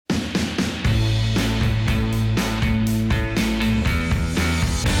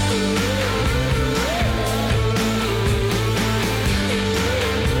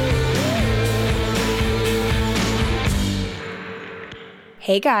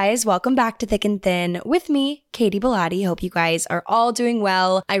Hey guys, welcome back to Thick and Thin with me, Katie Bellotti. Hope you guys are all doing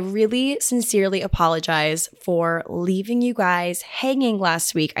well. I really sincerely apologize for leaving you guys hanging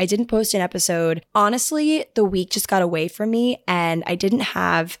last week. I didn't post an episode. Honestly, the week just got away from me and I didn't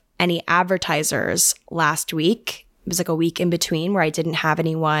have any advertisers last week. It was like a week in between where I didn't have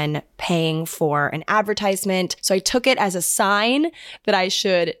anyone paying for an advertisement. So I took it as a sign that I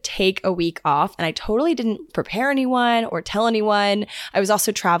should take a week off. And I totally didn't prepare anyone or tell anyone. I was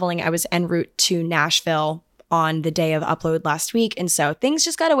also traveling. I was en route to Nashville on the day of upload last week. And so things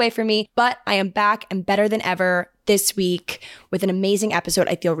just got away from me, but I am back and better than ever this week with an amazing episode.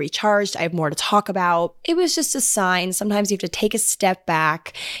 I feel recharged. I have more to talk about. It was just a sign. Sometimes you have to take a step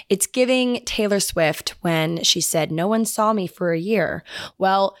back. It's giving Taylor Swift when she said, "No one saw me for a year."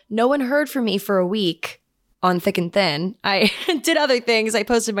 Well, no one heard from me for a week on Thick and Thin. I did other things. I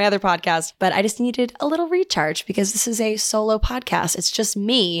posted my other podcast, but I just needed a little recharge because this is a solo podcast. It's just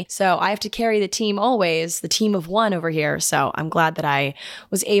me. So I have to carry the team always, the team of one over here. So I'm glad that I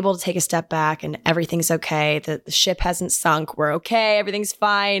was able to take a step back and everything's okay. The ship hasn't sunk. We're okay. Everything's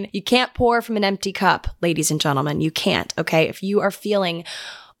fine. You can't pour from an empty cup, ladies and gentlemen. You can't, okay? If you are feeling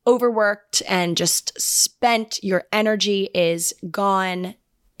overworked and just spent, your energy is gone,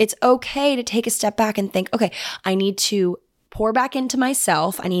 it's okay to take a step back and think, okay, I need to pour back into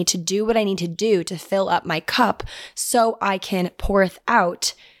myself. I need to do what I need to do to fill up my cup so I can pour it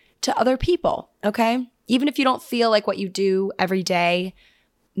out to other people, okay? Even if you don't feel like what you do every day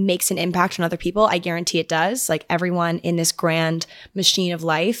makes an impact on other people, I guarantee it does. Like everyone in this grand machine of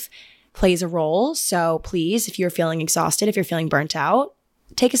life plays a role. So please, if you're feeling exhausted, if you're feeling burnt out,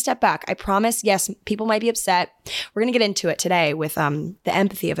 take a step back. I promise, yes, people might be upset. We're going to get into it today with the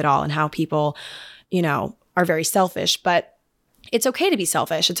empathy of it all and how people, are very selfish. But it's okay to be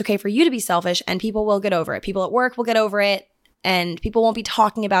selfish. It's okay for you to be selfish and people will get over it. People at work will get over it and people won't be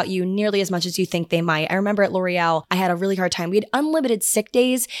talking about you nearly as much as you think they might. I remember at L'Oreal, I had a really hard time. We had unlimited sick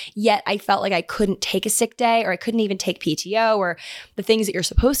days, yet I felt like I couldn't take a sick day or I couldn't even take PTO or the things that you're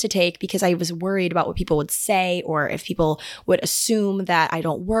supposed to take because I was worried about what people would say or if people would assume that I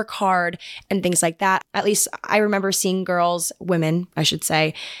don't work hard and things like that. At least I remember seeing women, I should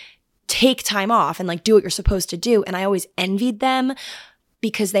say, take time off and like do what you're supposed to do. And I always envied them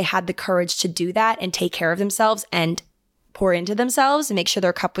because they had the courage to do that and take care of themselves and pour into themselves and make sure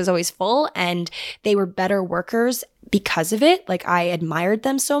their cup was always full. And they were better workers because of it. Like I admired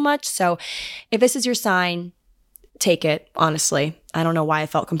them so much. So if this is your sign, take it, honestly. I don't know why I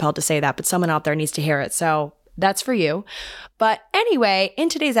felt compelled to say that, but someone out there needs to hear it. So that's for you. But anyway, in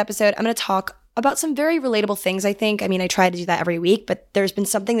today's episode, I'm going to talk about some very relatable things, I think. I mean, I try to do that every week, but there's been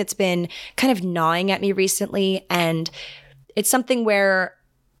something that's been kind of gnawing at me recently. And it's something where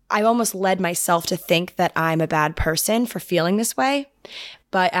I almost led myself to think that I'm a bad person for feeling this way.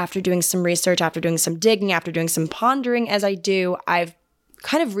 But after doing some research, after doing some digging, after doing some pondering as I do, I've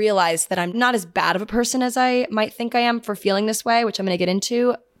kind of realized that I'm not as bad of a person as I might think I am for feeling this way, which I'm going to get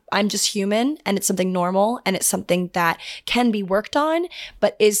into. I'm just human and it's something normal and it's something that can be worked on,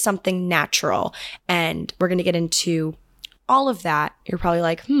 but is something natural. And we're going to get into all of that. You're probably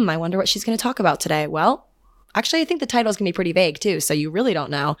like, I wonder what she's going to talk about today. Well, actually, I think the title is going to be pretty vague too, so you really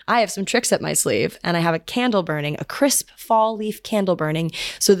don't know. I have some tricks up my sleeve, and I have a candle burning, a crisp fall leaf candle burning,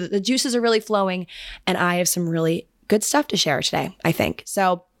 so that the juices are really flowing, and I have some really good stuff to share today, I think.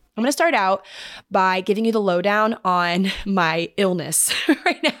 So I'm going to start out by giving you the lowdown on my illness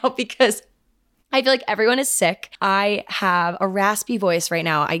right now, because I feel like everyone is sick. I have a raspy voice right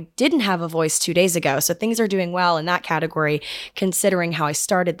now. I didn't have a voice 2 days ago, so things are doing well in that category, considering how I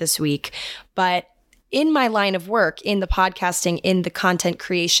started this week. But in my line of work, in the podcasting, in the content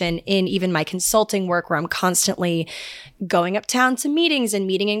creation, in even my consulting work where I'm constantly going uptown to meetings and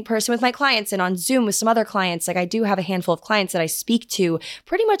meeting in person with my clients and on Zoom with some other clients. Like I do have a handful of clients that I speak to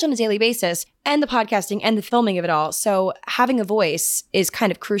pretty much on a daily basis, and the podcasting and the filming of it all. So having a voice is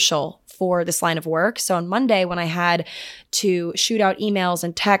kind of crucial for this line of work. So on Monday, when I had to shoot out emails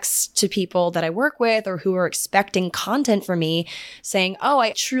and texts to people that I work with or who are expecting content from me saying, "Oh,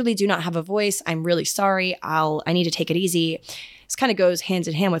 I truly do not have a voice. I'm really sorry. I need to take it easy." This kind of goes hand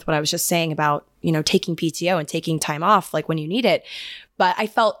in hand with what I was just saying about, taking PTO and taking time off, like when you need it. But I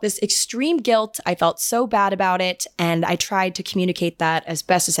felt this extreme guilt. I felt so bad about it. And I tried to communicate that as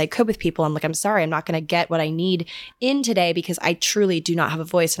best as I could with people. I'm like, I'm sorry, I'm not going to get what I need in today because I truly do not have a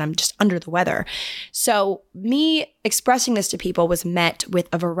voice and I'm just under the weather. So me expressing this to people was met with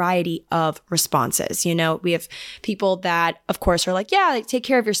a variety of responses. You know, we have people that, of course, are like, yeah, like, take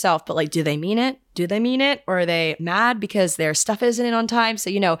care of yourself, but like, do they mean it? Do they mean it? Or are they mad because their stuff isn't in on time? So,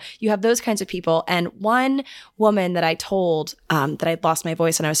 you know, you have those kinds of people. And one woman that I told that I'd lost my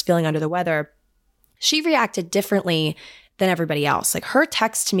voice and I was feeling under the weather, she reacted differently than everybody else. Like, her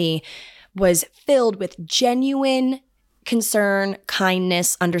text to me was filled with genuine concern,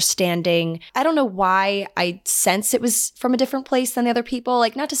 kindness, understanding. I don't know why I sense it was from a different place than the other people.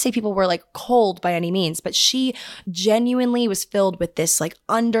 Like, not to say people were like cold by any means, but she genuinely was filled with this like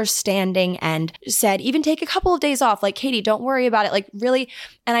understanding and said, even take a couple of days off. Like, Katie, don't worry about it. Like, really.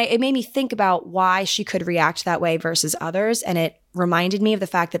 And it made me think about why she could react that way versus others. And it reminded me of the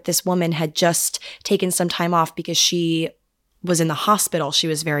fact that this woman had just taken some time off because she was in the hospital. She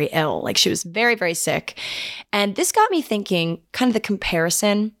was very ill. Like, she was very, very sick. And this got me thinking kind of the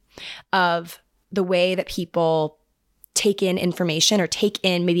comparison of the way that people take in information or take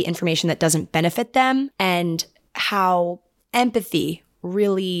in maybe information that doesn't benefit them, and how empathy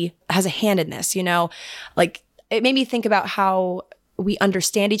really has a hand in this, you know? Like, it made me think about how we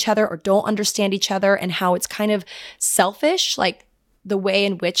understand each other or don't understand each other, and how it's kind of selfish, like the way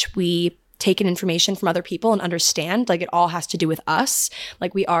in which we take in information from other people and understand, like, it all has to do with us.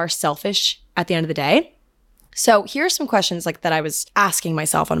 Like, we are selfish at the end of the day. So here's some questions like that I was asking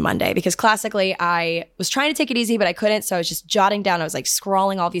myself on Monday, because classically I was trying to take it easy, but I couldn't. So I was just jotting down. I was like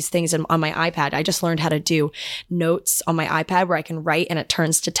scrawling all these things on my iPad. I just learned how to do notes on my iPad where I can write and it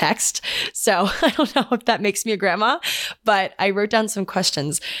turns to text. So I don't know if that makes me a grandma, but I wrote down some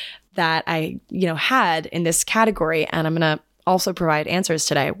questions that I, had in this category. And I'm going to also provide answers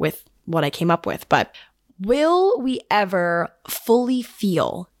today with what I came up with. But will we ever fully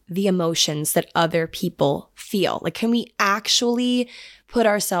feel the emotions that other people feel? Like, can we actually put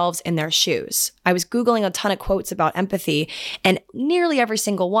ourselves in their shoes? I was Googling a ton of quotes about empathy, and nearly every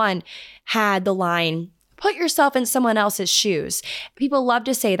single one had the line, put yourself in someone else's shoes. People love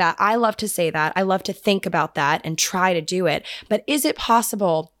to say that. I love to say that. I love to think about that and try to do it. But is it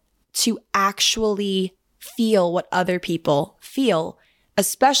possible to actually feel what other people feel,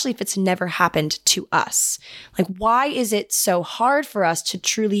 especially if it's never happened to us? Like, why is it so hard for us to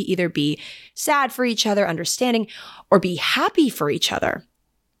truly either be sad for each other, understanding, or be happy for each other?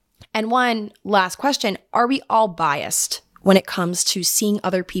 And one last question, are we all biased when it comes to seeing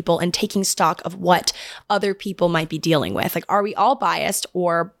other people and taking stock of what other people might be dealing with? Like, are we all biased,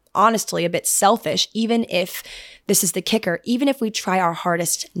 or honestly a bit selfish, even if this is the kicker, even if we try our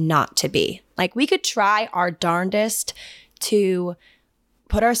hardest not to be? Like, we could try our darndest to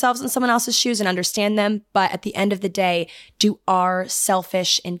put ourselves in someone else's shoes and understand them. But at the end of the day, do our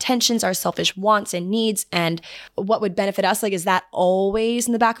selfish intentions, our selfish wants and needs, and what would benefit us, like, is that always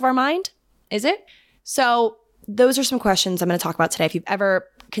in the back of our mind? Is it? So those are some questions I'm going to talk about today. If you've ever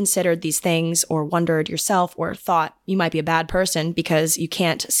considered these things or wondered yourself or thought you might be a bad person because you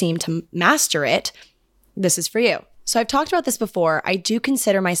can't seem to master it, this is for you. So I've talked about this before. I do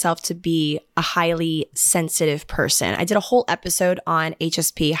consider myself to be a highly sensitive person. I did a whole episode on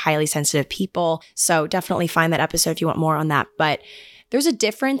HSP, highly sensitive people. So definitely find that episode if you want more on that. But there's a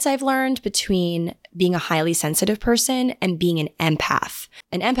difference I've learned between being a highly sensitive person and being an empath.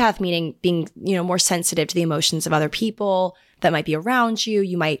 An empath meaning being, more sensitive to the emotions of other people that might be around you.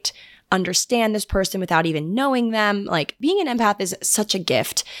 You might understand this person without even knowing them. Like, being an empath is such a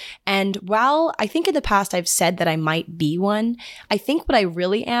gift. And while I think in the past I've said that I might be one, I think what I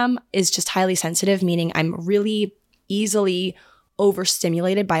really am is just highly sensitive, meaning I'm really easily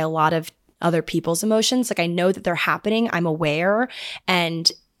overstimulated by a lot of other people's emotions. Like, I know that they're happening. I'm aware.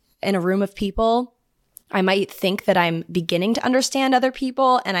 And in a room of people, I might think that I'm beginning to understand other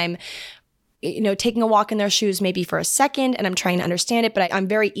people, and I'm taking a walk in their shoes maybe for a second, and I'm trying to understand it, but I'm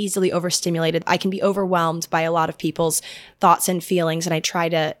very easily overstimulated. I can be overwhelmed by a lot of people's thoughts and feelings, and I try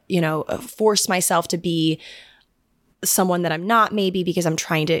to, force myself to be someone that I'm not, maybe because I'm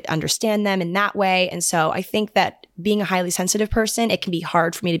trying to understand them in that way. And so I think that being a highly sensitive person, it can be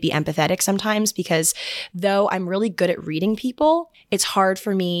hard for me to be empathetic sometimes, because though I'm really good at reading people, it's hard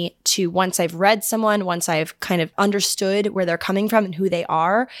for me to, once I've read someone, once I've kind of understood where they're coming from and who they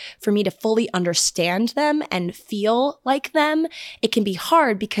are, for me to fully understand them and feel like them. It can be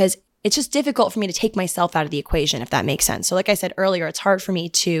hard because it's just difficult for me to take myself out of the equation, if that makes sense. So like I said earlier, it's hard for me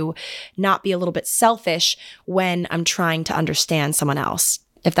to not be a little bit selfish when I'm trying to understand someone else,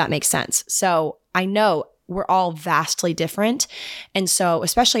 if that makes sense. So I know we're all vastly different. And so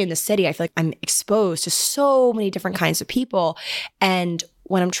especially in the city, I feel like I'm exposed to so many different kinds of people. And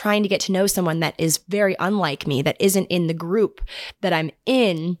when I'm trying to get to know someone that is very unlike me, that isn't in the group that I'm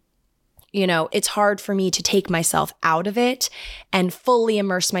in, it's hard for me to take myself out of it and fully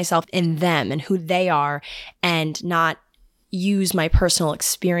immerse myself in them and who they are and not use my personal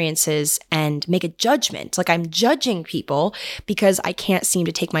experiences and make a judgment. Like I'm judging people because I can't seem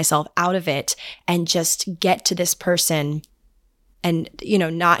to take myself out of it and just get to this person and,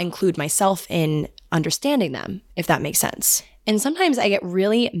 not include myself in understanding them, if that makes sense. And sometimes I get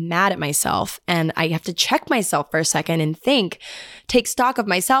really mad at myself and I have to check myself for a second and take stock of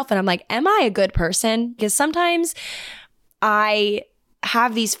myself. And I'm like, am I a good person? Because sometimes I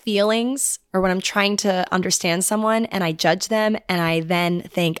have these feelings or when I'm trying to understand someone and I judge them and I then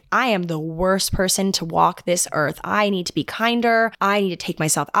think I am the worst person to walk this earth. I need to be kinder. I need to take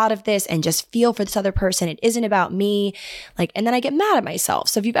myself out of this and just feel for this other person. It isn't about me. And then I get mad at myself.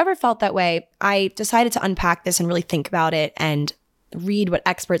 So if you've ever felt that way, I decided to unpack this and really think about it and read what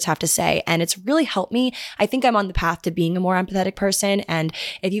experts have to say. And it's really helped me. I think I'm on the path to being a more empathetic person. And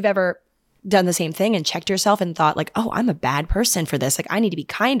if you've ever done the same thing and checked yourself and thought like, oh, I'm a bad person for this. Like I need to be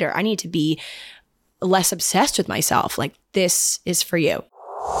kinder. I need to be less obsessed with myself. Like this is for you.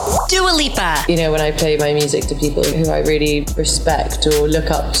 Dua Lipa. When I play my music to people who I really respect or look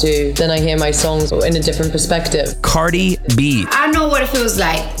up to, then I hear my songs in a different perspective. Cardi B. I know what it feels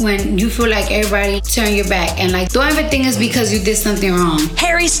like when you feel like everybody turn your back and don't ever think it's because you did something wrong.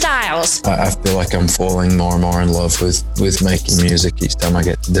 Harry Styles. I feel like I'm falling more and more in love with making music each time I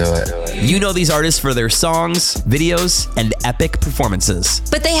get to do it. You know these artists for their songs, videos, and epic performances.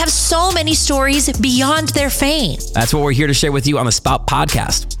 But they have so many stories beyond their fame. That's what we're here to share with you on the Spout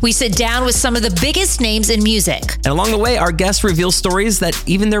Podcast. We sit down with some of the biggest names in music. And along the way, our guests reveal stories that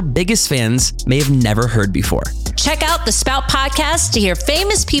even their biggest fans may have never heard before. Check out the Spout Podcast to hear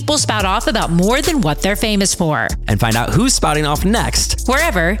famous people spout off about more than what they're famous for. And find out who's spouting off next,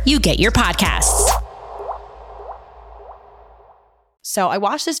 wherever you get your podcasts. So I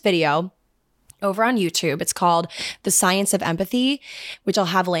watched this video over on YouTube. It's called The Science of Empathy, which I'll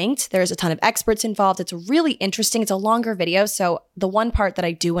have linked. There's a ton of experts involved. It's really interesting. It's a longer video. So the one part that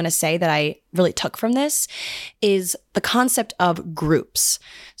I do want to say that I really took from this is the concept of groups.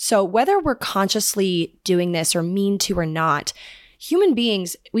 So whether we're consciously doing this or mean to or not, human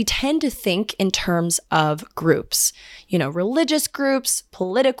beings, we tend to think in terms of groups, religious groups,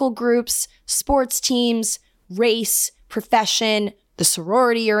 political groups, sports teams, race, profession, the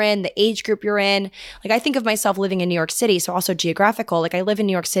sorority you're in, the age group you're in. I think of myself living in New York City, so also geographical. I live in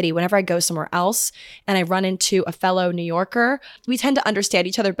New York City. Whenever I go somewhere else and I run into a fellow New Yorker, we tend to understand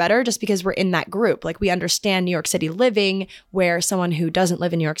each other better just because we're in that group. We understand New York City living where someone who doesn't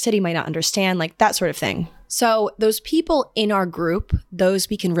live in New York City might not understand, that sort of thing. So those people in our group, those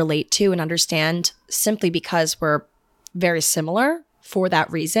we can relate to and understand simply because we're very similar. For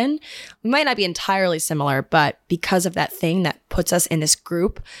that reason, we might not be entirely similar, but because of that thing that puts us in this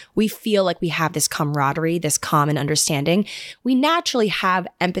group, we feel like we have this camaraderie, this common understanding. We naturally have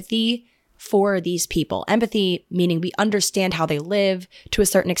empathy for these people. Empathy meaning we understand how they live to a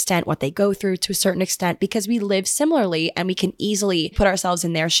certain extent, what they go through to a certain extent, because we live similarly and we can easily put ourselves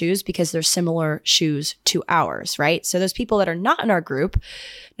in their shoes because they're similar shoes to ours, right? So those people that are not in our group,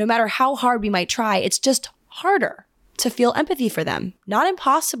 no matter how hard we might try, it's just harder to feel empathy for them. Not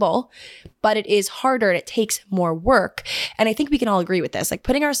impossible, but it is harder and it takes more work. And I think we can all agree with this.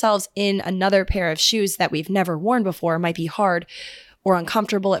 Putting ourselves in another pair of shoes that we've never worn before might be hard or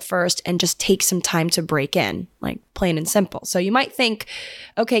uncomfortable at first and just take some time to break in, plain and simple. So you might think,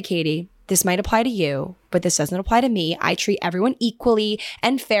 okay, Katie, this might apply to you, but this doesn't apply to me. I treat everyone equally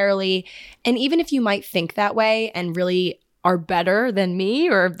and fairly. And even if you might think that way and really are better than me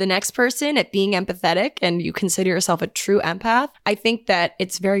or the next person at being empathetic and you consider yourself a true empath, I think that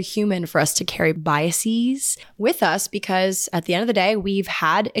it's very human for us to carry biases with us because at the end of the day, we've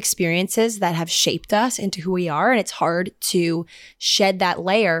had experiences that have shaped us into who we are, and it's hard to shed that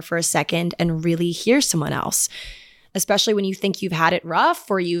layer for a second and really hear someone else, especially when you think you've had it rough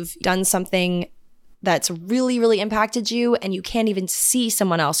or you've done something that's really, really impacted you and you can't even see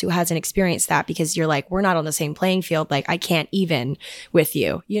someone else who hasn't experienced that because you're like, we're not on the same playing field. I can't even with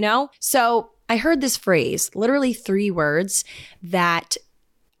you, So I heard this phrase, literally 3 words that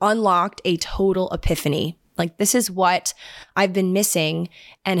unlocked a total epiphany. This is what I've been missing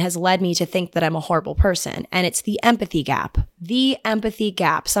and has led me to think that I'm a horrible person. And it's the empathy gap. The empathy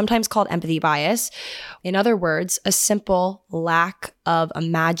gap, sometimes called empathy bias. In other words, a simple lack of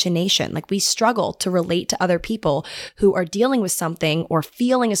imagination. We struggle to relate to other people who are dealing with something or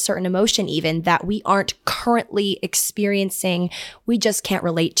feeling a certain emotion even that we aren't currently experiencing. We just can't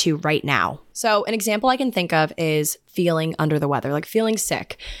relate to right now. So an example I can think of is feeling under the weather, feeling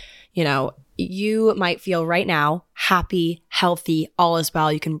sick. you might feel right now happy, healthy, all is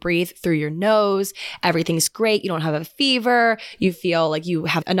well. You can breathe through your nose. Everything's great. You don't have a fever. You feel like you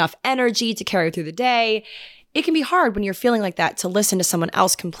have enough energy to carry through the day. It can be hard when you're feeling like that to listen to someone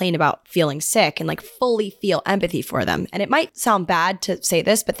else complain about feeling sick and like fully feel empathy for them. And it might sound bad to say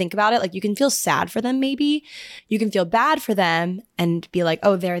this, but think about it. Like you can feel sad for them maybe. You can feel bad for them and be like,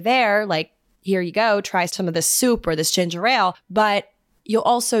 oh, they're there. Like, here you go. Try some of this soup or this ginger ale. But you'll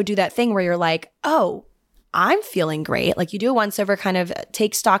also do that thing where you're like, oh, I'm feeling great. Like you do a once over, kind of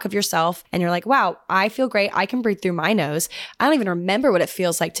take stock of yourself and you're like, wow, I feel great. I can breathe through my nose. I don't even remember what it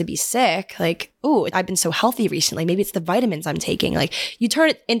feels like to be sick. Like, ooh, I've been so healthy recently. Maybe it's the vitamins I'm taking. Like you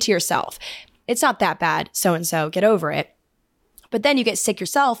turn it into yourself. It's not that bad. So-and-so, get over it. But then you get sick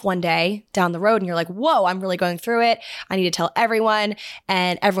yourself one day down the road and you're like, whoa, I'm really going through it. I need to tell everyone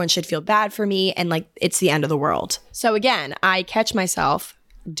and everyone should feel bad for me. And like, it's the end of the world. So again, I catch myself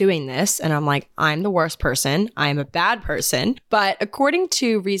doing this and I'm like, I'm the worst person. I'm a bad person. But according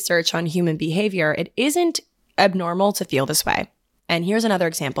to research on human behavior, it isn't abnormal to feel this way. And here's another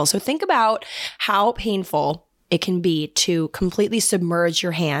example. So think about how painful it can be to completely submerge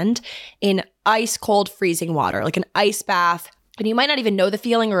your hand in ice cold freezing water, like an ice bath. And you might not even know the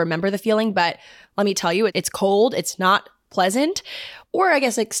feeling or remember the feeling, but let me tell you, it's cold. It's not pleasant. Or I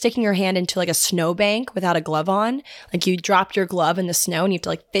guess like sticking your hand into like a snowbank without a glove on. Like you dropped your glove in the snow and you have to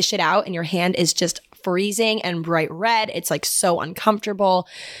like fish it out and your hand is just freezing and bright red. It's like so uncomfortable.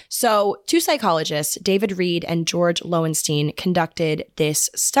 So two psychologists, David Reed and George Lowenstein, conducted this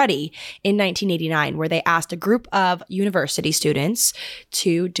study in 1989 where they asked a group of university students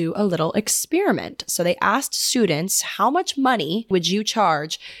to do a little experiment. So they asked students, how much money would you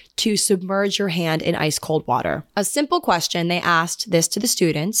charge to submerge your hand in ice cold water? A simple question. They asked this to the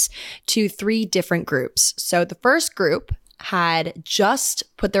students to 3 different groups. So the first group had just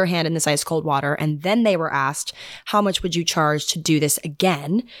put their hand in this ice cold water and then they were asked, how much would you charge to do this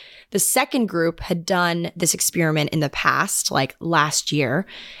again? The second group had done this experiment in the past, like last year,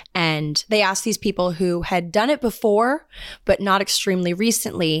 and they asked these people who had done it before, but not extremely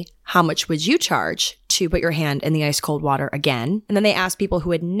recently, how much would you charge to put your hand in the ice cold water again? And then they asked people who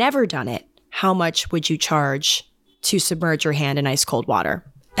had never done it, how much would you charge to submerge your hand in ice cold water?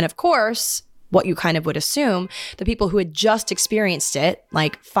 And of course, what you kind of would assume, the people who had just experienced it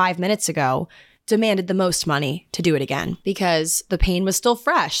like 5 minutes ago demanded the most money to do it again because the pain was still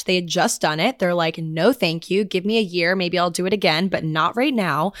fresh. They had just done it. They're like, no, thank you. Give me a year. Maybe I'll do it again, but not right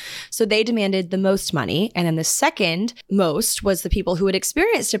now. So they demanded the most money. And then the second most was the people who had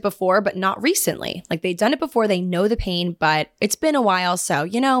experienced it before, but not recently. Like they'd done it before. They know the pain, but it's been a while. So,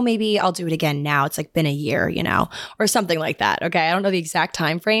 maybe I'll do it again now. It's like been a year, or something like that. Okay. I don't know the exact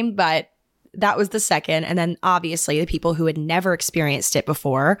time frame, but that was the second. And then obviously the people who had never experienced it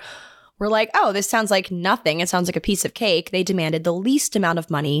before were like, oh, this sounds like nothing. It sounds like a piece of cake. They demanded the least amount of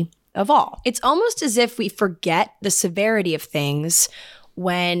money of all. It's almost as if we forget the severity of things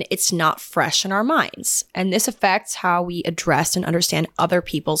when it's not fresh in our minds. And this affects how we address and understand other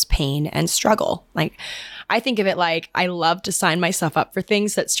people's pain and struggle. Like, I think of it like I love to sign myself up for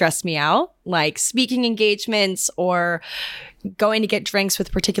things that stress me out, like speaking engagements or going to get drinks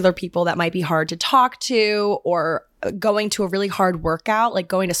with particular people that might be hard to talk to, or going to a really hard workout, like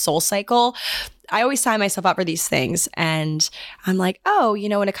going to SoulCycle. I always sign myself up for these things and I'm like, oh,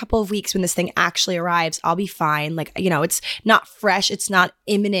 in a couple of weeks when this thing actually arrives, I'll be fine. Like, it's not fresh, it's not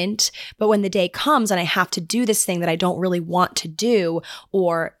imminent, but when the day comes and I have to do this thing that I don't really want to do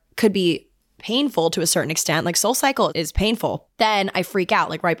or could be painful to a certain extent, like SoulCycle is painful, then I freak out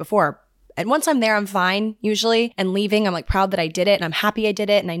like right before. And once I'm there, I'm fine usually. And leaving, I'm like proud that I did it and I'm happy I did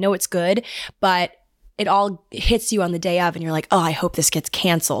it and I know it's good, but it all hits you on the day of and you're like, oh, I hope this gets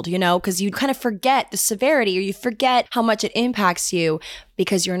canceled, because you kind of forget the severity or you forget how much it impacts you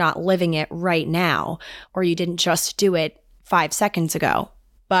because you're not living it right now or you didn't just do it 5 seconds ago.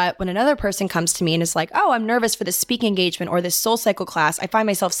 But when another person comes to me and is like, oh, I'm nervous for this speaking engagement or this SoulCycle class, I find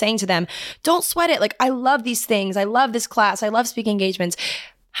myself saying to them, don't sweat it. Like, I love these things. I love this class. I love speaking engagements.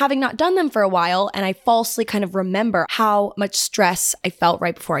 Having not done them for a while, and I falsely kind of remember how much stress I felt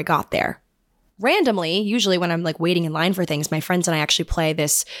right before I got there. Randomly, usually when I'm like waiting in line for things, my friends and I actually play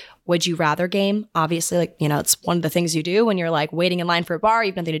this would you rather game. Obviously, like, it's one of the things you do when you're like waiting in line for a bar, you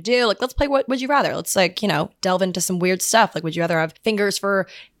have nothing to do. Like, let's play what would you rather. Let's like, delve into some weird stuff. Like, would you rather have fingers for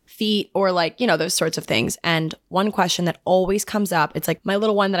feet or like, those sorts of things. And one question that always comes up, it's like my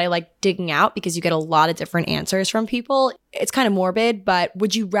little one that I like digging out because you get a lot of different answers from people. It's kind of morbid, but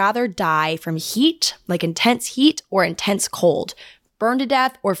would you rather die from heat, like intense heat or intense cold? Burn to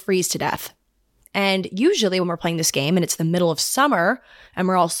death or freeze to death? And usually when we're playing this game and it's the middle of summer and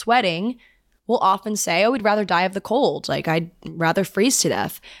we're all sweating, will often say, oh, we'd rather die of the cold. Like, I'd rather freeze to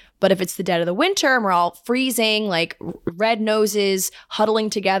death. But if it's the dead of the winter and we're all freezing, like red noses, huddling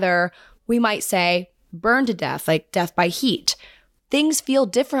together, we might say burn to death, like death by heat. Things feel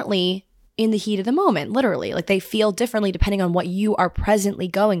differently in the heat of the moment, literally. Like they feel differently depending on what you are presently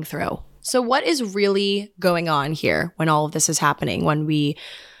going through. So what is really going on here when all of this is happening? When we,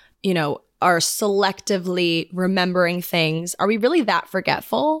 are selectively remembering things? Are we really that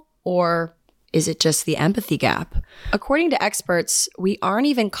forgetful? Or is it just the empathy gap? According to experts, we aren't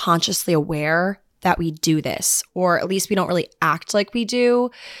even consciously aware that we do this, or at least we don't really act like we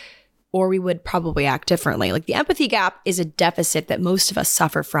do, or we would probably act differently. Like the empathy gap is a deficit that most of us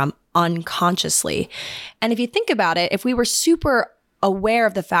suffer from unconsciously. And if you think about it, if we were super aware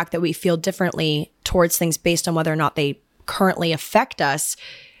of the fact that we feel differently towards things based on whether or not they currently affect us,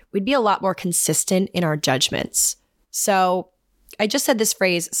 we'd be a lot more consistent in our judgments. So I just said this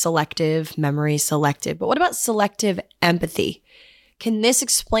phrase, selective memory, selective, but what about selective empathy? Can this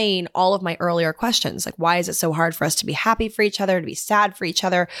explain all of my earlier questions? Like, why is it so hard for us to be happy for each other, to be sad for each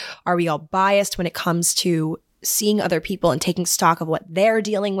other? Are we all biased when it comes to seeing other people and taking stock of what they're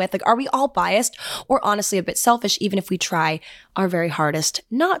dealing with? Like, are we all biased or honestly a bit selfish, even if we try our very hardest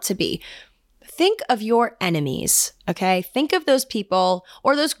not to be? Think of your enemies, okay? Think of those people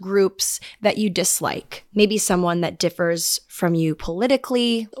or those groups that you dislike. Maybe someone that differs from you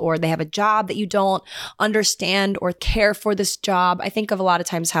politically, or they have a job that you don't understand or care for this job. I think of a lot of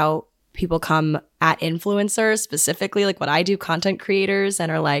times how people come at influencers, specifically like what I do, content creators, and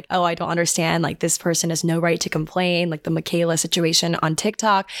are like, oh, I don't understand. Like this person has no right to complain, like the Michaela situation on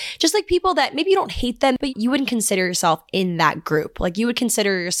TikTok. Just like people that maybe you don't hate them, but you wouldn't consider yourself in that group. Like you would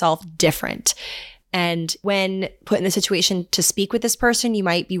consider yourself different. And when put in the situation to speak with this person, you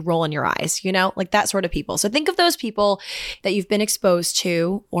might be rolling your eyes, like that sort of people. So think of those people that you've been exposed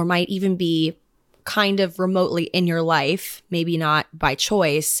to, or might even be kind of remotely in your life, maybe not by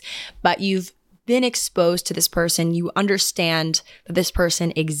choice, but you've been exposed to this person. You understand that this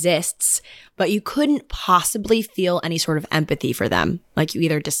person exists, but you couldn't possibly feel any sort of empathy for them. Like you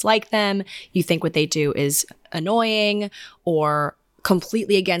either dislike them, you think what they do is annoying, or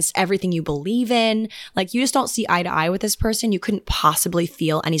completely against everything you believe in. Like you just don't see eye to eye with this person. You couldn't possibly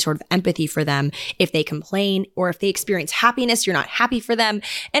feel any sort of empathy for them. If they complain or if they experience happiness, you're not happy for them.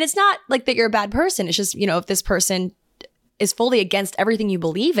 And it's not like that you're a bad person. It's just, if this person is fully against everything you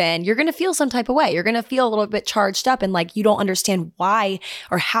believe in, you're going to feel some type of way. You're going to feel a little bit charged up and like you don't understand why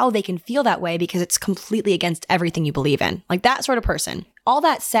or how they can feel that way because it's completely against everything you believe in. Like that sort of person. All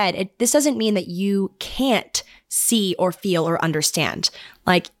that said, this doesn't mean that you can't see or feel or understand.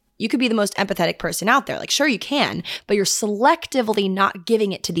 Like you could be the most empathetic person out there. Like sure you can, but you're selectively not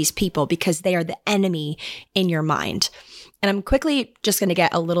giving it to these people because they are the enemy in your mind. And I'm quickly just going to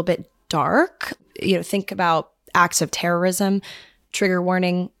get a little bit dark. Think about acts of terrorism, trigger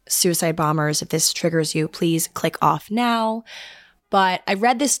warning, suicide bombers. If this triggers you, please click off now. But I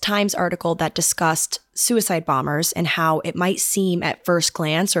read this Times article that discussed suicide bombers and how it might seem at first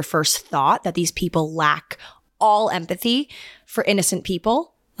glance or first thought that these people lack all empathy for innocent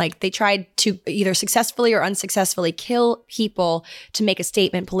people. Like they tried to either successfully or unsuccessfully kill people to make a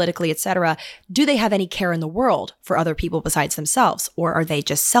statement politically, etc. Do they have any care in the world for other people besides themselves? Or are they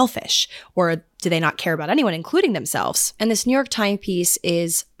just selfish? Or do they not care about anyone, including themselves? And this New York Times piece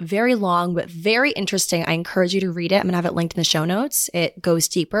is very long, but very interesting. I encourage you to read it. I'm going to have it linked in the show notes. It goes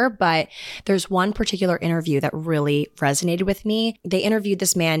deeper, but there's one particular interview that really resonated with me. They interviewed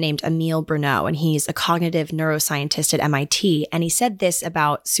this man named Emile Bruneau, and he's a cognitive neuroscientist at MIT. And he said this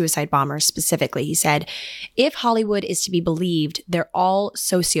about suicide bombers specifically. He said, if Hollywood is to be believed, they're all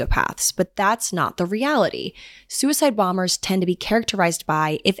sociopaths, but that's not the reality. Suicide bombers tend to be characterized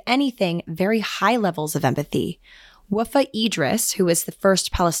by, if anything, very high levels of empathy. Wafa Idris, who was the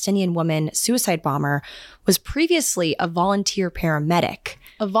first Palestinian woman suicide bomber, was previously a volunteer paramedic.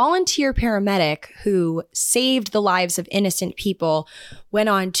 A volunteer paramedic who saved the lives of innocent people, went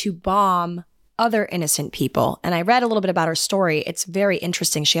on to bomb other innocent people. And I read a little bit about her story. It's very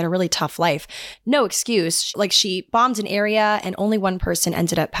interesting. She had a really tough life. No excuse. Like she bombed an area and only one person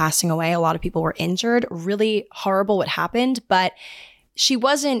ended up passing away. A lot of people were injured. Really horrible what happened, but she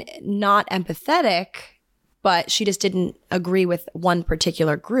wasn't not empathetic, but she just didn't agree with one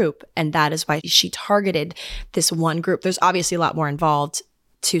particular group. And that is why she targeted this one group. There's obviously a lot more involved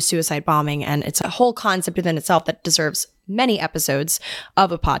to suicide bombing, and it's a whole concept within itself that deserves many episodes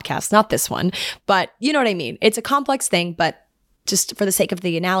of a podcast, not this one, but you know what I mean? It's a complex thing, but just for the sake of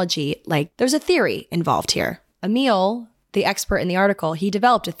the analogy, like there's a theory involved here. Emile, the expert in the article, he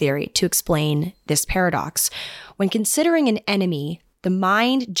developed a theory to explain this paradox. When considering an enemy, the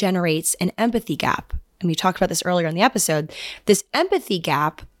mind generates an empathy gap. And we talked about this earlier in the episode. This empathy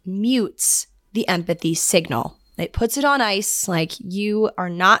gap mutes the empathy signal. It puts it on ice, like you are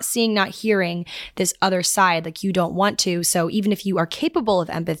not seeing, not hearing this other side, like you don't want to. So even if you are capable of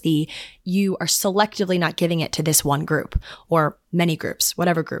empathy, you are selectively not giving it to this one group or many groups,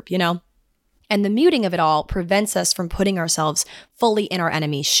 whatever group, you know? And the muting of it all prevents us from putting ourselves fully in our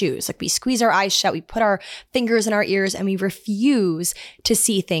enemy's shoes. Like we squeeze our eyes shut, we put our fingers in our ears, and we refuse to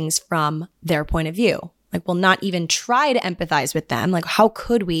see things from their point of view. Like we'll not even try to empathize with them. Like how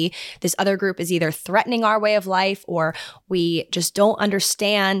could we? This other group is either threatening our way of life, or we just don't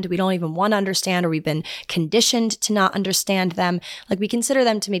understand. We don't even want to understand, or we've been conditioned to not understand them. Like we consider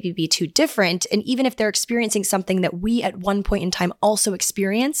them to maybe be too different. And even if they're experiencing something that we at one point in time also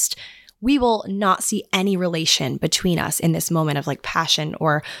experienced, we will not see any relation between us in this moment of like passion,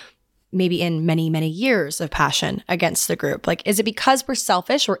 or maybe in many, many years of passion against the group. Like, is it because we're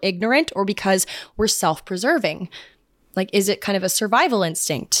selfish or ignorant, or because we're self-preserving? Like, is it kind of a survival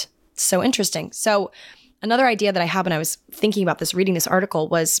instinct? So interesting. So another idea that I had when I was thinking about this, reading this article,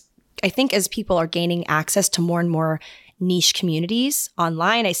 was I think as people are gaining access to more and more niche communities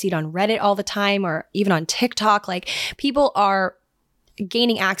online, I see it on Reddit all the time, or even on TikTok, like people are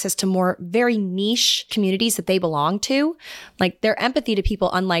gaining access to more very niche communities that they belong to, like their empathy to people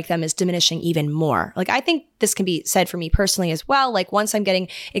unlike them is diminishing even more. Like I think this can be said for me personally as well. Like once I'm getting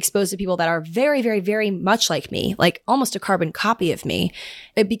exposed to people that are very, very, very much like me, like almost a carbon copy of me,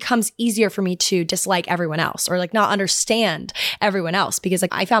 it becomes easier for me to dislike everyone else, or like not understand everyone else, because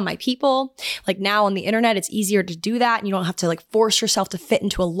like I found my people. Like now on the internet, it's easier to do that, and you don't have to like force yourself to fit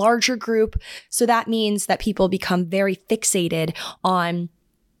into a larger group. So that means that people become very fixated on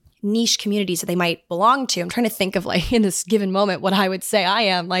niche communities that they might belong to. I'm trying to think of like in this given moment what I would say I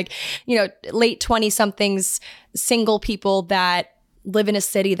am, like, you know, late 20-somethings, single people that live in a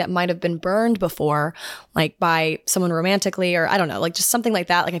city that might have been burned before, like by someone romantically, or I don't know, like just something like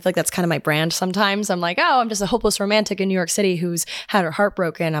that. Like I feel like that's kind of my brand sometimes. I'm like, oh, I'm just a hopeless romantic in New York City who's had her heart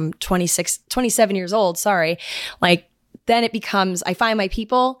broken. I'm 27 years old. Sorry. Like, then it becomes, I find my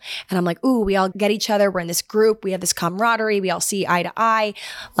people and I'm like, ooh, we all get each other. We're in this group. We have this camaraderie. We all see eye to eye.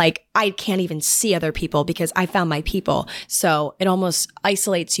 Like I can't even see other people because I found my people. So it almost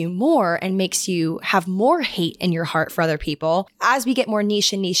isolates you more and makes you have more hate in your heart for other people. As we get more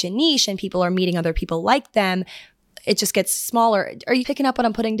niche and niche and niche, and people are meeting other people like them, it just gets smaller. Are you picking up what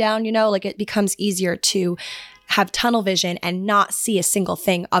I'm putting down? You know, like it becomes easier to have tunnel vision and not see a single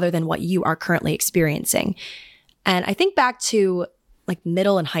thing other than what you are currently experiencing. And I think back to like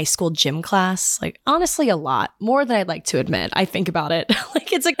middle and high school gym class, like honestly, a lot more than I'd like to admit. I think about it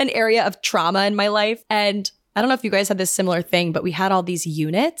like it's like an area of trauma in my life. And I don't know if you guys had this similar thing, but we had all these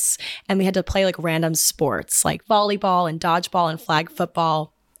units and we had to play like random sports like volleyball and dodgeball and flag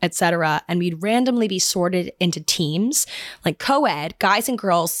football, etc. And we'd randomly be sorted into teams, like co-ed, guys and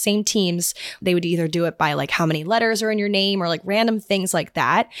girls, same teams. They would either do it by like how many letters are in your name or like random things like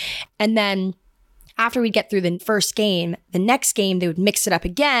that. And then after we get through the first game, the next game, they would mix it up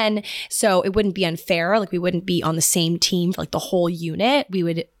again. So it wouldn't be unfair. Like we wouldn't be on the same team for like the whole unit. We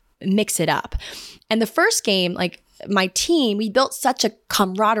would mix it up. And the first game, like my team, we built such a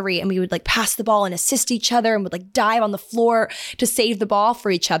camaraderie, and we would like pass the ball and assist each other and would like dive on the floor to save the ball for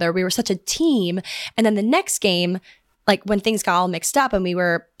each other. We were such a team. And then the next game, like when things got all mixed up and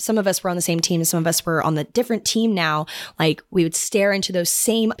some of us were on the same team, some of us were on the different team now, like we would stare into those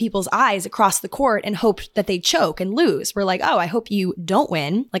same people's eyes across the court and hope that they choke and lose. We're like, oh, I hope you don't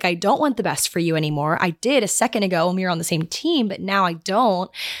win. Like, I don't want the best for you anymore. I did a second ago when we were on the same team, but now I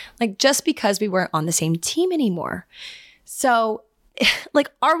don't. Like, just because we weren't on the same team anymore. So, like,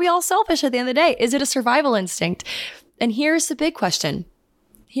 are we all selfish at the end of the day? Is it a survival instinct? And here's the big question.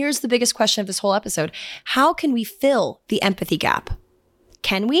 Here's the biggest question of this whole episode. How can we fill the empathy gap?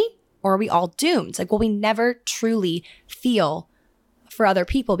 Can we? Or are we all doomed? Like, will we never truly feel for other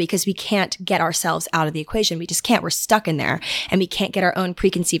people because we can't get ourselves out of the equation? We just can't. We're stuck in there, and we can't get our own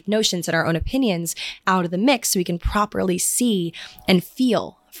preconceived notions and our own opinions out of the mix so we can properly see and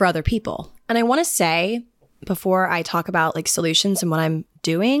feel for other people. And I want to say, before I talk about like solutions and what I'm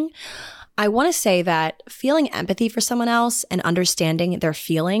doing, I want to say that feeling empathy for someone else and understanding their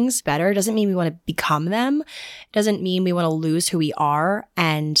feelings better doesn't mean we want to become them. It doesn't mean we want to lose who we are.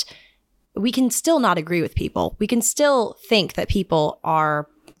 And we can still not agree with people. We can still think that people are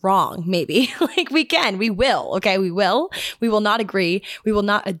wrong, maybe. Like we will, okay? We will not agree. We will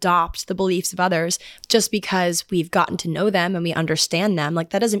not adopt the beliefs of others just because we've gotten to know them and we understand them.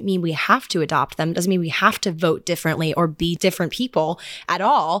 Like that doesn't mean we have to adopt them. It doesn't mean we have to vote differently or be different people at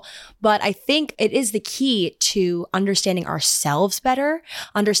all. But I think it is the key to understanding ourselves better,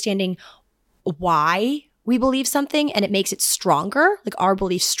 understanding why we believe something, and it makes it stronger, like our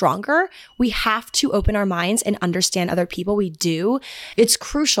beliefs stronger. We have to open our minds and understand other people. We do. It's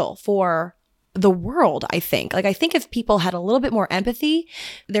crucial for the world, I think. Like, I think if people had a little bit more empathy,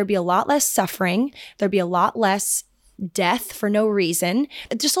 there'd be a lot less suffering. There'd be a lot less death for no reason.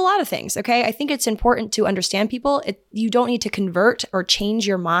 Just a lot of things, okay? I think it's important to understand people. You don't need to convert or change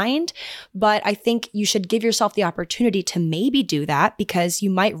your mind, but I think you should give yourself the opportunity to maybe do that, because you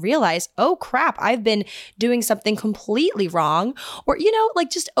might realize, oh crap, I've been doing something completely wrong. Or,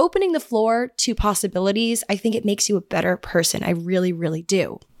 like just opening the floor to possibilities, I think it makes you a better person. I really, really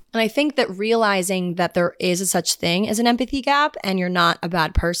do. And I think that realizing that there is a such thing as an empathy gap and you're not a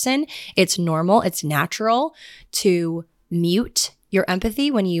bad person, it's normal, it's natural to mute your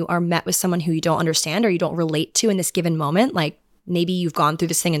empathy when you are met with someone who you don't understand or you don't relate to in this given moment. Like maybe you've gone through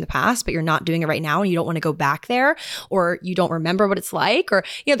this thing in the past, but you're not doing it right now and you don't want to go back there, or you don't remember what it's like, or,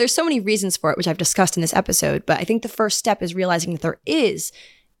 there's so many reasons for it, which I've discussed in this episode. But I think the first step is realizing that there is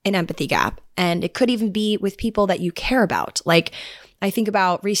an empathy gap, and it could even be with people that you care about. Like, I think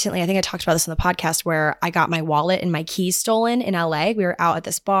about recently, I think I talked about this on the podcast, where I got my wallet and my keys stolen in LA. We were out at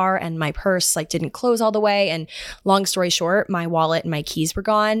this bar and my purse didn't close all the way. And long story short, my wallet and my keys were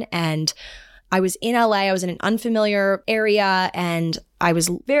gone. And I was in LA, I was in an unfamiliar area, and I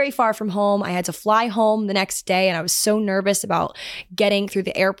was very far from home. I had to fly home the next day, and I was so nervous about getting through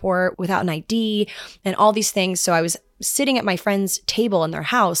the airport without an ID and all these things. So I was sitting at my friend's table in their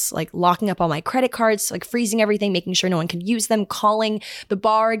house, locking up all my credit cards, freezing everything, making sure no one could use them, calling the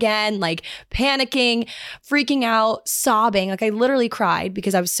bar again, panicking, freaking out, sobbing. I literally cried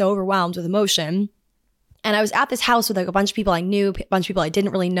because I was so overwhelmed with emotion. And I was at this house with a bunch of people I knew, a bunch of people I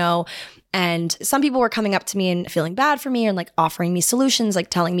didn't really know. And some people were coming up to me and feeling bad for me and offering me solutions,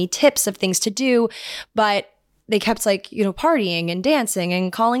 telling me tips of things to do. But they kept partying and dancing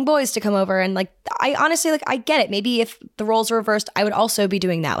and calling boys to come over. And I honestly, I get it. Maybe if the roles were reversed, I would also be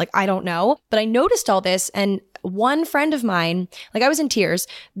doing that. I don't know. But I noticed all this, and one friend of mine, I was in tears.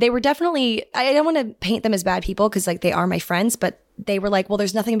 They were definitely, I don't want to paint them as bad people because they are my friends, but they were well,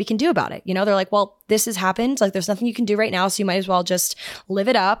 there's nothing we can do about it. They're well, this has happened. There's nothing you can do right now. So you might as well just live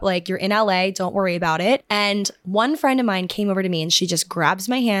it up. You're in LA, don't worry about it. And one friend of mine came over to me and she just grabs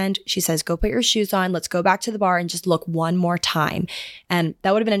my hand. She says, go put your shoes on. Let's go back to the bar and just look one more time. And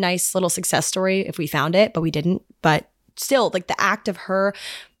that would have been a nice little success story if we found it, but we didn't. But still, the act of her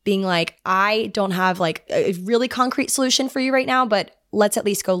being I don't have a really concrete solution for you right now, but let's at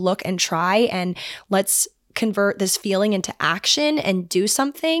least go look and try, and let's convert this feeling into action and do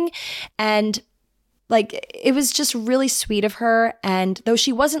something. And it was just really sweet of her. And though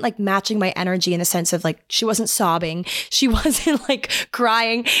she wasn't matching my energy in the sense of she wasn't sobbing, she wasn't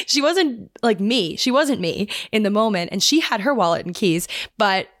crying, she wasn't me. She wasn't me in the moment. And she had her wallet and keys,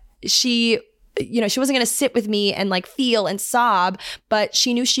 but she wasn't going to sit with me and feel and sob, but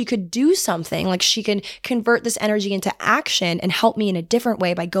she knew she could do something. She could convert this energy into action and help me in a different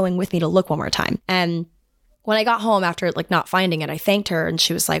way by going with me to look one more time. And when I got home after not finding it, I thanked her, and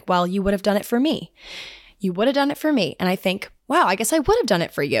she was like, well, you would have done it for me. You would have done it for me. And I think, wow, I guess I would have done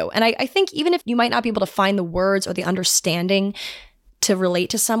it for you. And I think even if you might not be able to find the words or the understanding to relate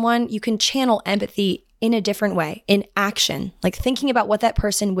to someone, you can channel empathy in a different way, in action, thinking about what that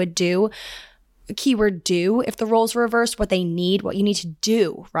person would do. Keyword do, if the roles were reversed, what they need, what you need to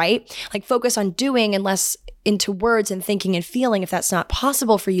do, right? Focus on doing and less into words and thinking and feeling if that's not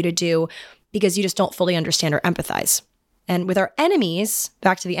possible for you to do, because you just don't fully understand or empathize. And with our enemies,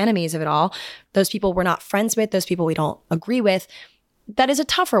 back to the enemies of it all, those people we're not friends with, those people we don't agree with, that is a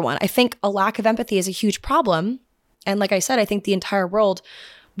tougher one. I think a lack of empathy is a huge problem. And like I said, I think the entire world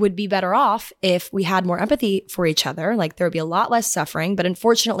would be better off if we had more empathy for each other. There would be a lot less suffering. But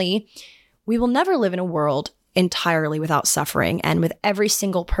unfortunately, we will never live in a world entirely without suffering and with every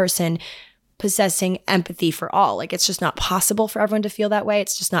single person possessing empathy for all. It's just not possible for everyone to feel that way.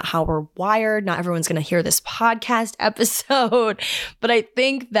 It's just not how we're wired. Not everyone's going to hear this podcast episode. But I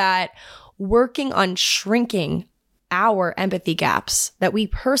think that working on shrinking our empathy gaps that we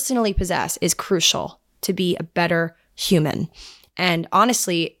personally possess is crucial to be a better human. And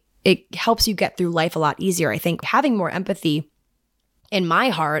honestly, it helps you get through life a lot easier. I think having more empathy in my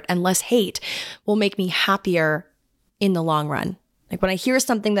heart and less hate will make me happier in the long run. Like when I hear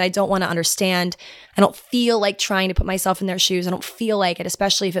something that I don't want to understand, I don't feel like trying to put myself in their shoes. I don't feel like it,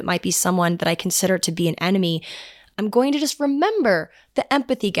 especially if it might be someone that I consider to be an enemy. I'm going to just remember the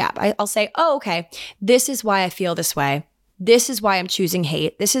empathy gap. I'll say, oh, okay, this is why I feel this way. This is why I'm choosing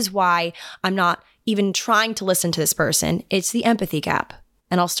hate. This is why I'm not even trying to listen to this person. It's the empathy gap.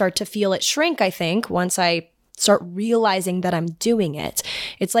 And I'll start to feel it shrink, I think, once I start realizing that I'm doing it.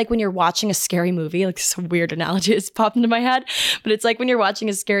 It's like when you're watching a scary movie, like this weird analogy has popped into my head, but it's like when you're watching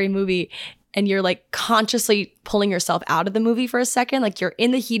a scary movie and you're like consciously pulling yourself out of the movie for a second, like you're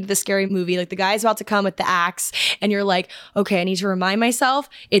in the heat of the scary movie, like the guy's about to come with the axe and you're like, okay, I need to remind myself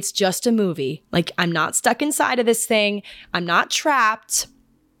it's just a movie. Like I'm not stuck inside of this thing. I'm not trapped.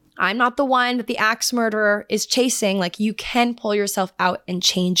 I'm not the one that the axe murderer is chasing. Like you can pull yourself out and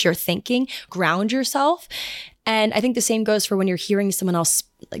change your thinking, ground yourself. And I think the same goes for when you're hearing someone else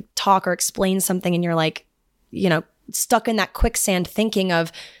like talk or explain something and you're like, you know, stuck in that quicksand thinking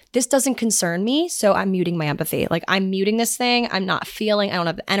of, this doesn't concern me, so I'm muting my empathy. Like I'm muting this thing. I'm not feeling, I don't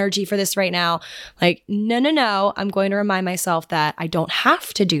have the energy for this right now. Like, no. I'm going to remind myself that I don't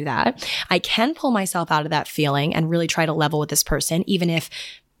have to do that. I can pull myself out of that feeling and really try to level with this person, even if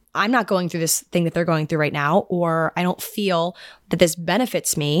I'm not going through this thing that they're going through right now, or I don't feel that this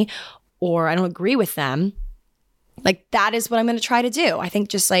benefits me, or I don't agree with them. Like that is what I'm going to try to do. I think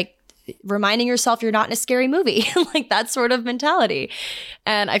just like reminding yourself you're not in a scary movie, like that sort of mentality.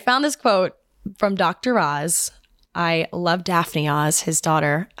 And I found this quote from Dr. Oz. I love Daphne Oz, his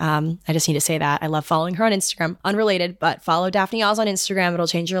daughter. I just need to say that. I love following her on Instagram. Unrelated, but follow Daphne Oz on Instagram. It'll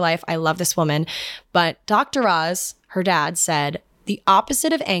change your life. I love this woman. But Dr. Oz, her dad, said, the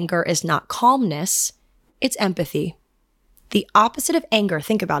opposite of anger is not calmness, it's empathy. The opposite of anger,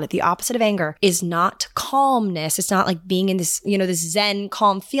 think about it. The opposite of anger is not calmness. It's not like being in this, you know, this zen,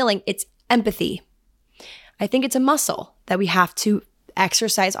 calm feeling. It's empathy. I think it's a muscle that we have to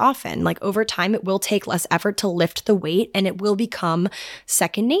exercise often. Like over time, it will take less effort to lift the weight and it will become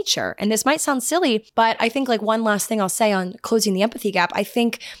second nature. And this might sound silly, but I think like one last thing I'll say on closing the empathy gap, I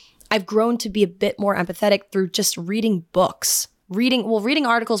think I've grown to be a bit more empathetic through just reading books. Reading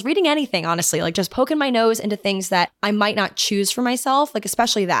articles, reading anything, honestly, like just poking my nose into things that I might not choose for myself, like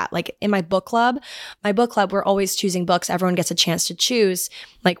especially that, like in my book club, we're always choosing books. Everyone gets a chance to choose.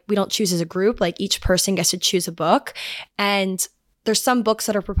 Like we don't choose as a group, like each person gets to choose a book. And there's some books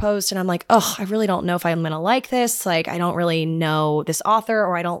that are proposed and I'm like, oh, I really don't know if I'm going to like this. Like, I don't really know this author,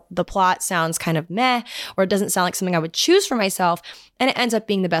 or the plot sounds kind of meh, or it doesn't sound like something I would choose for myself. And it ends up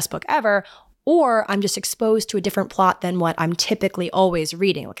being the best book ever. Or I'm just exposed to a different plot than what I'm typically always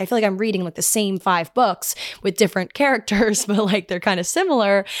reading. Like I feel like I'm reading like the same 5 books with different characters, but like they're kind of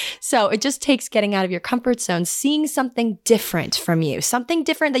similar. So it just takes getting out of your comfort zone, seeing something different from you, something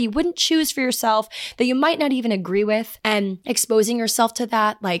different that you wouldn't choose for yourself, that you might not even agree with, and exposing yourself to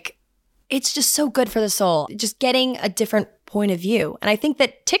that. Like it's just so good for the soul, just getting a different point of view. And I think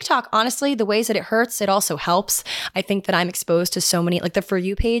that TikTok, honestly, the ways that it hurts, it also helps. I think that I'm exposed to so many, like the For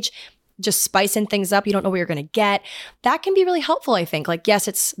You page, just spicing things up. You don't know what you're going to get. That can be really helpful, I think. Like, yes,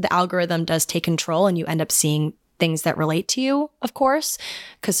 it's the algorithm does take control and you end up seeing things that relate to you, of course,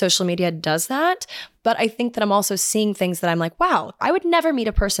 because social media does that. But I think that I'm also seeing things that I'm like, wow, I would never meet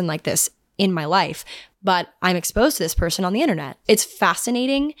a person like this in my life, but I'm exposed to this person on the internet. It's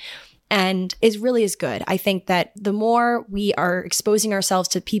fascinating and it really is good. I think that the more we are exposing ourselves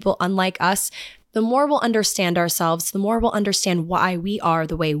to people unlike us, the more we'll understand ourselves, the more we'll understand why we are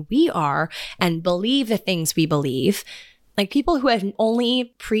the way we are and believe the things we believe. Like people who have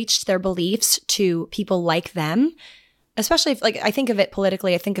only preached their beliefs to people like them, especially if, like, I think of it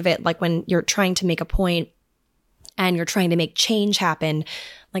politically, I think of it like when you're trying to make a point and you're trying to make change happen.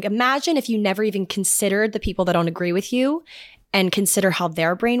 Like imagine if you never even considered the people that don't agree with you and consider how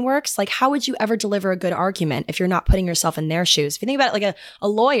their brain works. Like, how would you ever deliver a good argument if you're not putting yourself in their shoes? If you think about it like a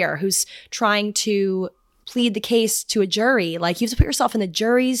lawyer who's trying to plead the case to a jury, like you have to put yourself in the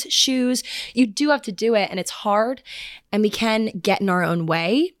jury's shoes. You do have to do it, and it's hard. And we can get in our own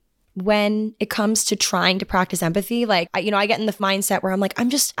way when it comes to trying to practice empathy. Like, I get in the mindset where I'm like, I'm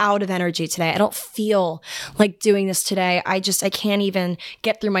just out of energy today. I don't feel like doing this today. I can't even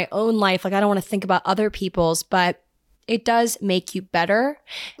get through my own life. Like, I don't want to think about other people's, but it does make you better.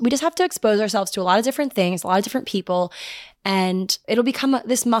 We just have to expose ourselves to a lot of different things, a lot of different people, and it'll become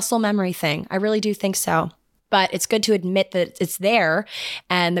this muscle memory thing. I really do think so. But it's good to admit that it's there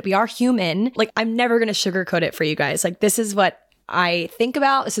and that we are human. Like, I'm never going to sugarcoat it for you guys. Like, this is what I think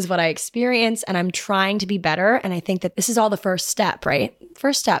about. This is what I experience, and I'm trying to be better. And I think that this is all the first step, right?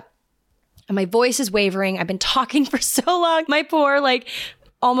 First step. And my voice is wavering. I've been talking for so long. My poor,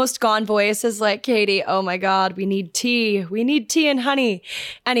 almost gone voice is like, Katie, oh my God, we need tea. We need tea and honey.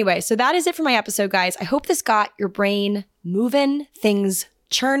 Anyway, so that is it for my episode, guys. I hope this got your brain moving, things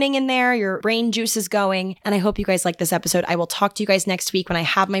churning in there, your brain juices going. And I hope you guys like this episode. I will talk to you guys next week when I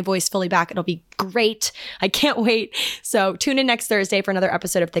have my voice fully back. It'll be great. I can't wait. So tune in next Thursday for another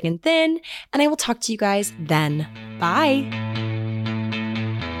episode of Thick and Thin, and I will talk to you guys then. Bye.